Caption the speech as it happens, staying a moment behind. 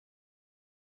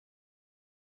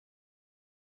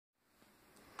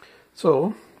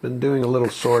So, been doing a little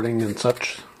sorting and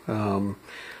such. Got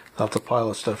the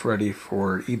pile of stuff ready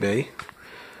for eBay.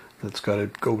 That's got to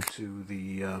go to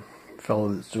the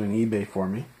fellow that's doing eBay for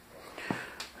me.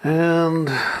 And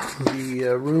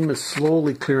the room is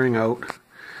slowly clearing out.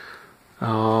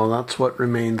 That's what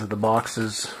remains of the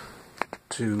boxes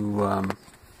to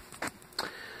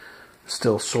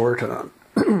still sort and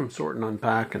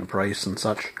unpack and price and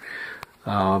such.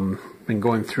 Been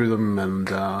going through them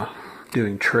and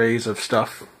doing trays of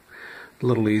stuff. A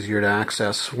little easier to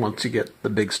access once you get the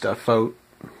big stuff out,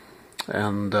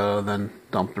 and then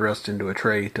dump the rest into a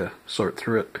tray to sort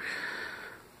through it.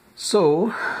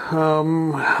 So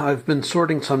I've been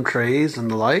sorting some trays and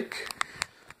the like,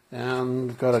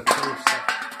 and got a tray of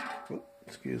stuff.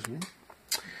 Excuse me.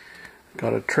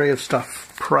 Got a tray of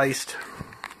stuff priced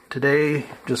today.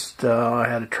 Just I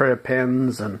had a tray of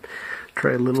pens and a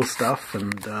tray of little stuff,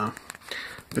 and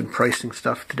been pricing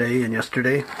stuff today and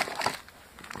yesterday.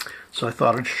 So I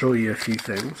thought I'd show you a few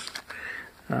things.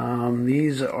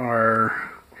 These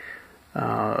are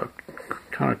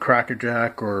kind of Cracker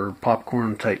Jack or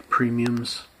popcorn type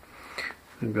premiums.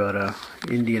 We've got a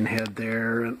Indian head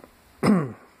there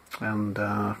and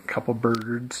a couple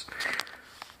birds.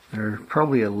 They're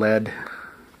probably a lead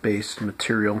based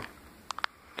material.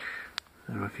 I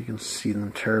don't know if you can see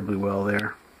them terribly well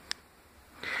there.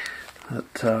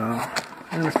 But,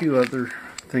 and a few other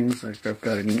things, like I've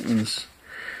got an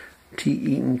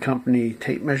Eaton Company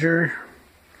tape measure.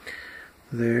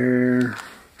 Their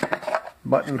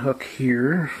button hook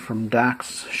here from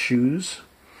Dax Shoes.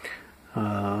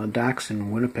 Dax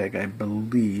in Winnipeg, I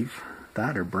believe.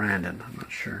 That or Brandon, I'm not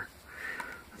sure.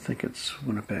 I think it's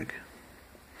Winnipeg.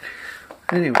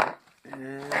 Anyway,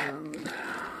 and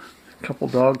a couple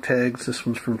dog tags. This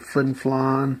one's from Flin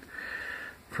Flon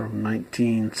from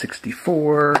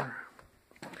 1964.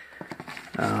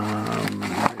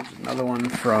 There's another one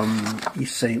from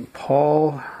East St.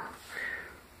 Paul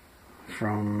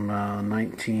from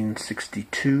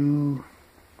 1962.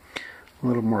 A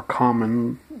little more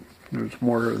common. There's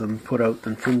more of them put out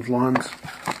than Flin Flon's.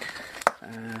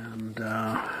 And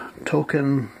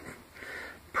token,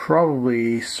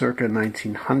 probably circa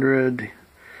 1900,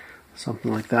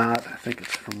 something like that. I think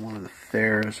it's from one of the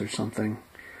fairs or something.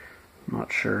 I'm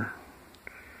not sure.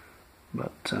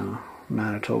 But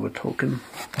Manitoba token.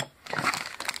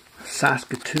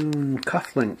 Saskatoon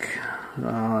cufflink,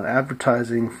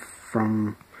 advertising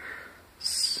from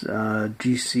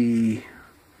GC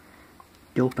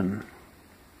Gilpin.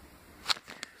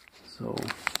 So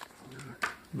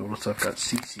notice I've got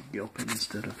CC Gilpin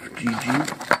instead of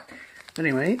GG.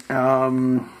 Anyway,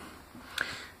 and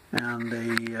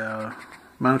a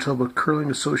Manitoba Curling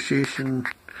Association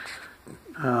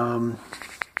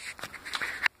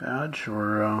badge,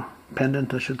 or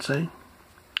pendant, I should say.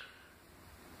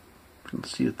 You can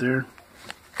see it there.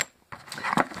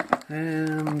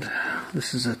 And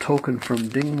this is a token from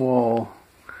Dingwall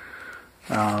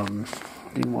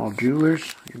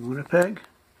Jewelers in Winnipeg.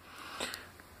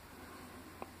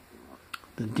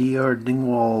 The DR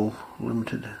Dingwall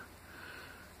Limited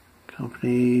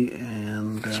Company,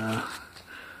 and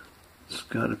it's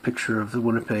got a picture of the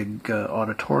Winnipeg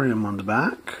Auditorium on the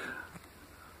back.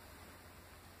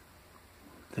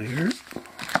 There.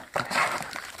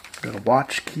 Got a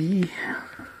watch key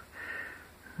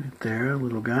right there,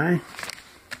 little guy.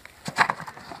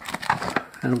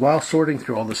 And while sorting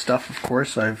through all this stuff, of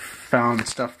course, I've found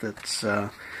stuff that's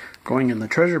going in the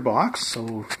treasure box,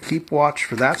 so keep watch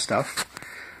for that stuff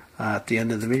at the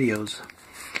end of the videos.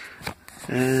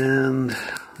 And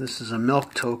this is a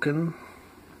milk token.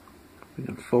 We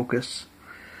can focus.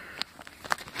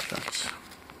 Shucks.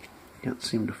 Can't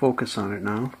seem to focus on it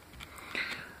now.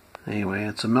 Anyway,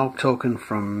 it's a milk token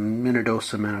from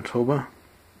Minnedosa, Manitoba.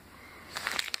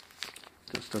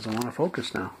 Just doesn't want to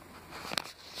focus now.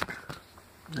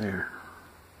 There.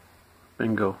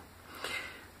 Bingo.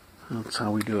 That's how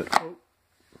we do it. Oh.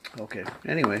 Okay.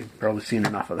 Anyway, probably seen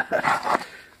enough of that.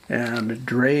 And a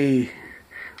Dre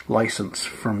license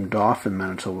from Dauphin,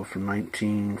 Manitoba from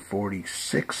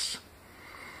 1946.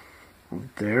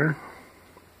 Right there.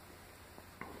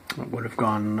 It would have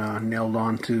gone nailed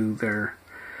onto their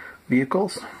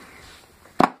vehicles.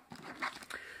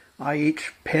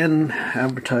 IH pen,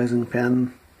 advertising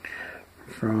pen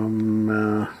from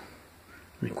an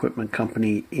equipment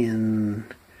company in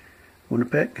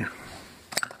Winnipeg.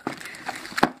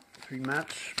 3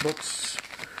 matchbooks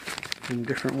from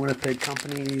different Winnipeg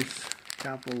companies.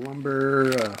 Capital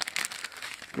Lumber,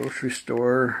 grocery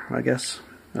store, I guess.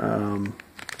 Oh,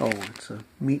 it's a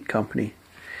meat company.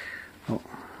 Oh,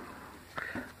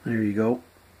 there you go.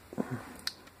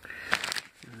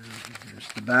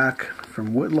 There's the back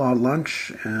from Whitlaw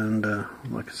Lunch and,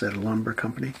 like I said, a lumber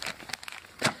company.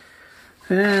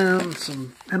 And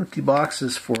some empty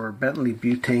boxes for Bentley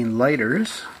butane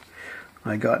lighters.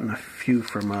 I gotten a few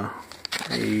from a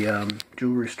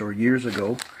jewelry store years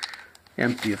ago.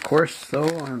 Empty, of course,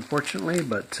 though, unfortunately,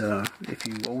 but if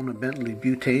you own a Bentley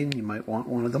butane, you might want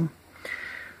one of them.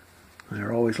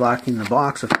 They're always lacking the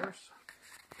box, of course.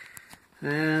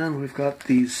 And we've got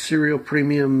these Cereal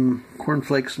Premium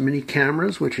Cornflakes mini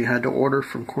cameras, which you had to order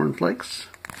from Cornflakes.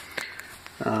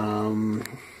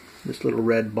 This little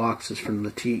red box is from the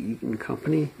T. Eaton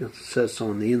Company. It says so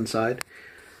on the inside.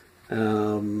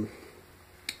 And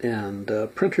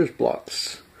printer's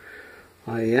blocks.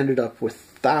 I ended up with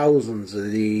thousands of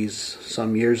these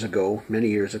some years ago, many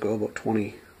years ago, about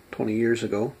 20 years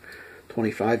ago,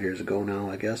 25 years ago now,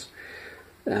 I guess.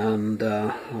 And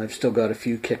I've still got a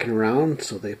few kicking around,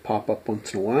 so they pop up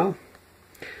once in a while.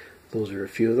 Those are a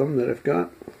few of them that I've got.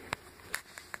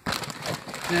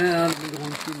 And I've been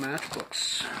going through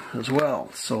matchbooks as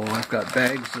well. So I've got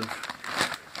bags of,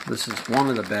 this is one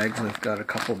of the bags. I've got a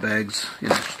couple bags in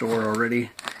the store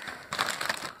already.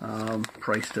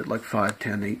 Priced at like $5,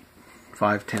 $10,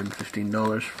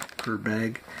 $15 per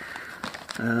bag.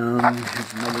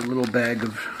 Here's another little bag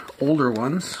of older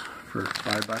ones for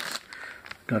 $5.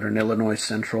 Got an Illinois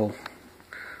Central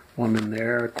one in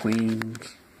there,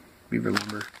 Queens, Beaver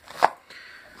Lumber.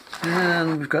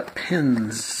 And we've got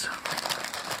pins.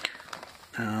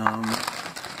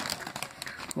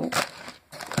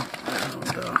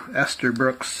 Esther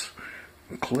Brooks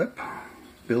clip,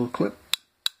 bill clip.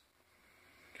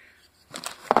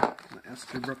 The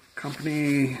Esther Brooks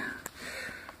Company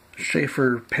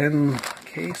Schaefer pen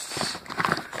case.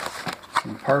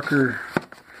 Some Parker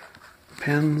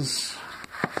pens.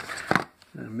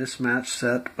 A mismatch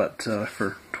set, but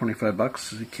for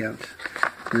 $25 you can't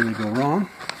really go wrong.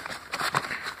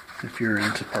 If you're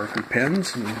into Parker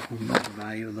pens, you know the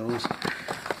value of those.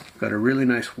 Got a really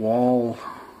nice wall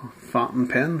fountain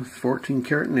pen, 14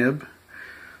 karat nib.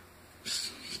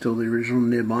 Still the original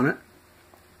nib on it.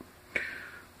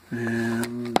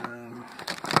 And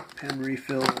pen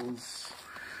refills.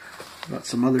 Got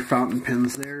some other fountain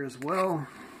pens there as well.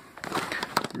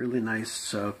 Really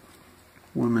nice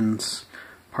women's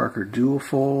Parker dual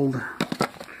fold.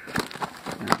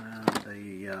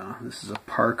 This is a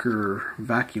Parker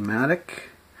Vacuumatic.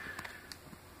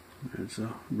 There's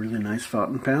a really nice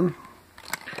fountain pen.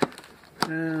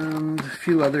 And a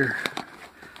few other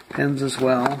pens as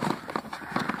well.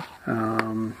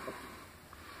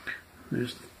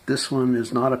 This one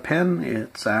is not a pen,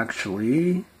 it's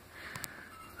actually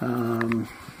a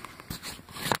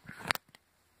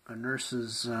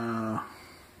nurse's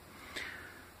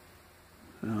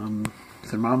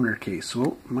thermometer case.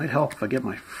 Well, it might help if I get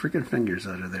my freaking fingers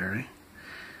out of there, eh?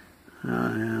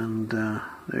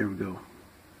 There we go.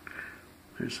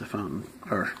 There's the fountain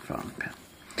pen.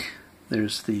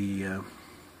 There's the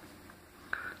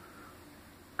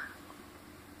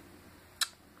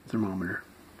thermometer.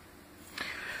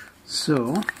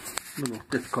 So, a little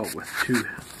difficult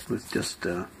with just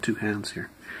two hands here.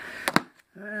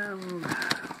 And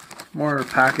more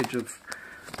package of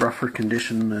rougher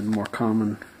condition and more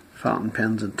common fountain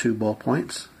pens and two old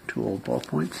ballpoints.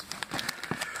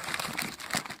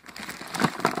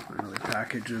 Another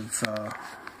package of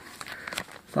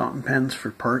fountain pens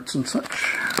for parts and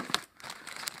such.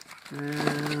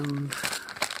 And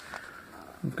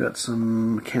we've got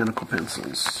some mechanical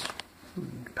pencils.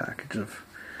 A package of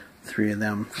 3 of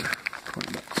them for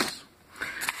 $20.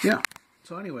 Yeah,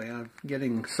 so anyway, I'm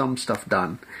getting some stuff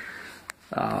done.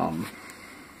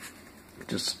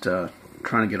 Just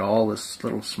trying to get all this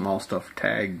little small stuff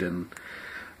tagged and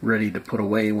ready to put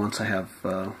away once I have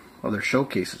other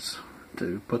showcases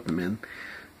to put them in.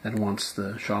 And once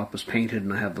the shop is painted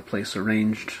and I have the place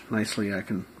arranged nicely, I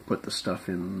can put the stuff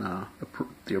in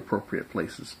the appropriate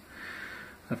places.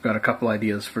 I've got a couple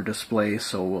ideas for display,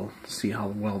 so we'll see how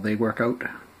well they work out,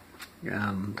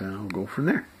 and we'll go from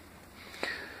there.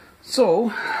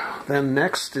 So then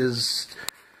next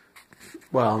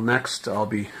I'll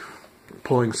be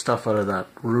pulling stuff out of that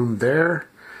room there.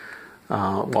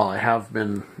 Well, I have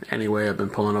been anyway. I've been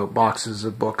pulling out boxes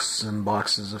of books and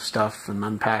boxes of stuff and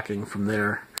unpacking from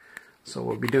there. So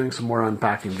we'll be doing some more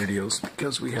unpacking videos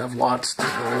because we have lots to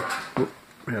go.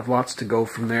 We have lots to go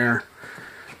from there.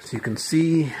 As you can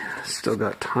see, still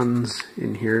got tons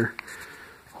in here.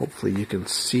 Hopefully you can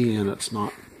see and it's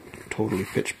not totally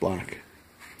pitch black.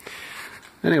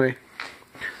 Anyway,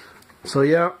 so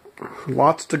yeah,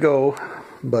 lots to go,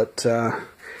 but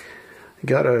you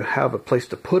gotta have a place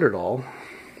to put it all.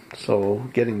 So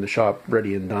getting the shop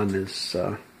ready and done is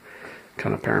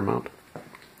kind of paramount.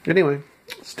 Anyway,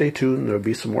 stay tuned. There'll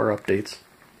be some more updates.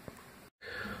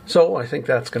 So I think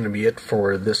that's going to be it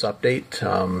for this update.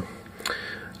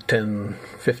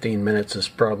 10-15 minutes is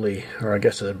probably, or I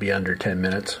guess it'd be under 10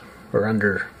 minutes, or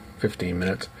under 15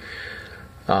 minutes.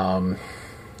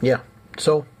 Yeah,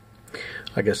 so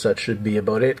I guess that should be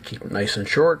about it. Keep it nice and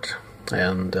short,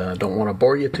 and don't want to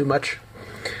bore you too much.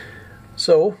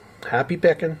 So, happy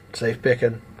picking, safe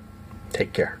picking,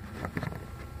 take care.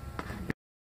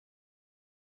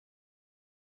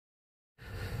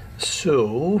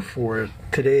 So, for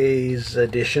today's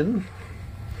edition,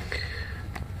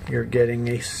 you're getting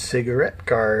a cigarette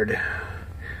card.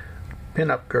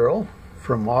 Pinup Girl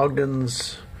from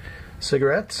Ogden's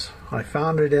Cigarettes. I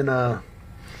found it in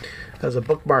as a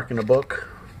bookmark in a book,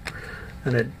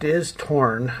 and it is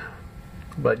torn,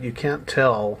 but you can't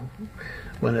tell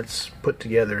when it's put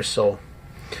together,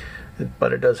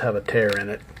 but it does have a tear in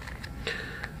it.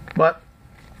 But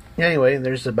anyway,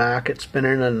 there's the back. It's been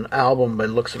in an album by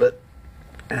the looks of it,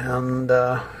 and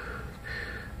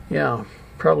yeah,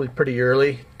 probably pretty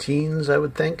early teens, I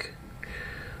would think.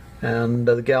 And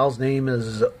the gal's name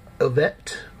is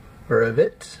Yvette, or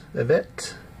Yvette.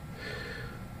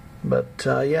 But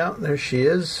yeah, there she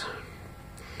is.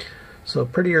 So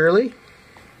pretty early.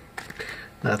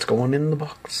 That's going in the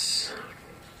box.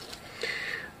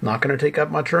 Not going to take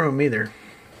up much room either.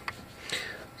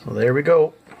 So there we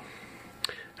go.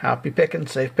 Happy picking,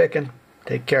 safe picking.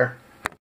 Take care.